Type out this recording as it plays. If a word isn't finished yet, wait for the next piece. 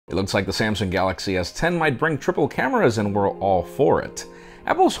It looks like the Samsung Galaxy S10 might bring triple cameras and we're all for it.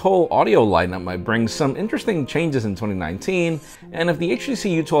 Apple's whole audio lineup might bring some interesting changes in 2019, and if the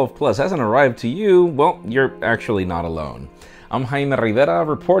HTC U12 Plus hasn't arrived to you, well, you're actually not alone. I'm Jaime Rivera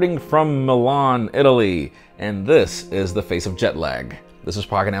reporting from Milan, Italy, and this is the face of jet lag. This is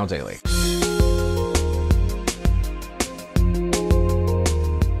Pocketnow Daily.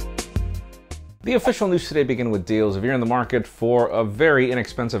 The official news today begin with deals. If you're in the market for a very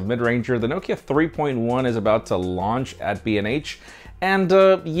inexpensive mid-ranger, the Nokia 3.1 is about to launch at B&H. And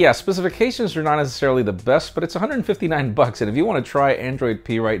yeah, specifications are not necessarily the best, but it's 159 bucks. And if you want to try Android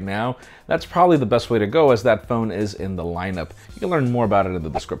P right now, that's probably the best way to go, as that phone is in the lineup. You can learn more about it in the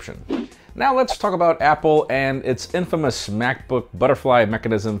description. Now let's talk about Apple and its infamous MacBook butterfly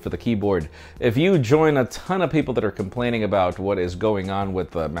mechanism for the keyboard. If you join a ton of people that are complaining about what is going on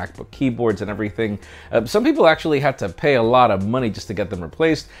with the MacBook keyboards and everything, some people actually had to pay a lot of money just to get them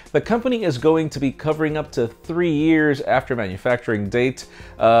replaced. The company is going to be covering up to 3 years after manufacturing date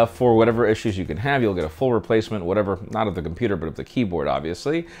for whatever issues you can have. You'll get a full replacement, whatever, not of the computer, but of the keyboard,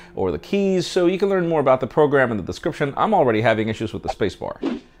 obviously, or the keys. So you can learn more about the program in the description. I'm already having issues with the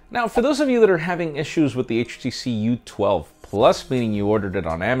spacebar. Now, for those of you that are having issues with the HTC U12 Plus, meaning you ordered it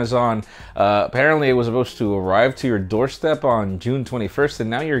on Amazon, apparently it was supposed to arrive to your doorstep on June 21st, and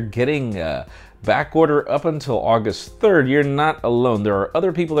now you're getting back order up until August 3rd. You're not alone. There are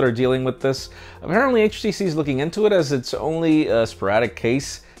other people that are dealing with this. Apparently HTC is looking into it as it's only a sporadic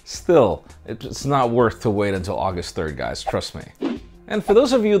case. Still, it's not worth to wait until August 3rd, guys. Trust me. And for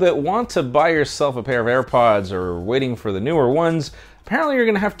those of you that want to buy yourself a pair of AirPods or waiting for the newer ones, apparently you're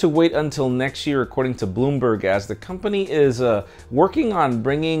going to have to wait until next year, according to Bloomberg, as the company is working on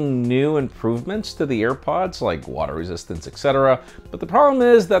bringing new improvements to the AirPods, like water resistance, etc. But the problem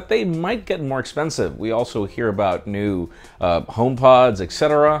is that they might get more expensive. We also hear about new HomePods,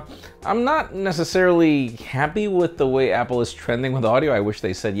 etc. I'm not necessarily happy with the way Apple is trending with audio. I wish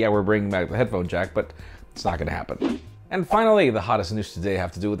they said, yeah, we're bringing back the headphone jack, but it's not going to happen. And finally, the hottest news today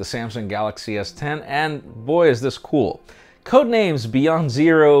have to do with the Samsung Galaxy S10, and boy is this cool. Codenames Beyond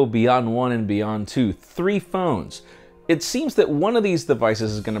Zero, Beyond 1, and Beyond 2. 3 phones. It seems that one of these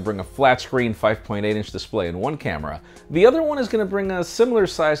devices is going to bring a flat screen 5.8-inch display and one camera. The other one is going to bring a similar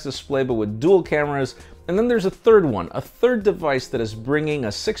size display but with dual cameras. And then there's a third one, a third device that is bringing a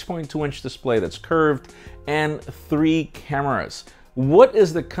 6.2-inch display that's curved and 3 cameras. What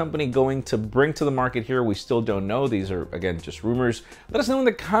is the company going to bring to the market here? We still don't know. These are, again, just rumors. Let us know in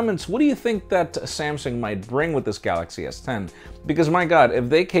the comments, what do you think that Samsung might bring with this Galaxy S10? Because my God, if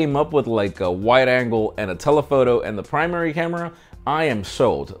they came up with like a wide angle and a telephoto and the primary camera, I am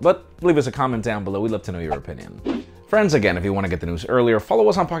sold. But leave us a comment down below. We'd love to know your opinion. Friends, again, if you want to get the news earlier, follow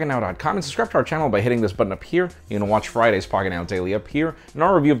us on Pocketnow.com and subscribe to our channel by hitting this button up here. You can watch Friday's Pocketnow Daily up here, and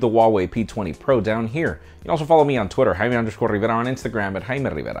our review of the Huawei P20 Pro down here. You can also follow me on Twitter, Jaime_Rivera, on Instagram at Jaime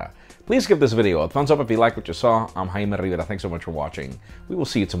Rivera. Please give this video a thumbs up if you like what you saw. I'm Jaime Rivera. Thanks so much for watching. We will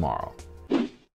see you tomorrow.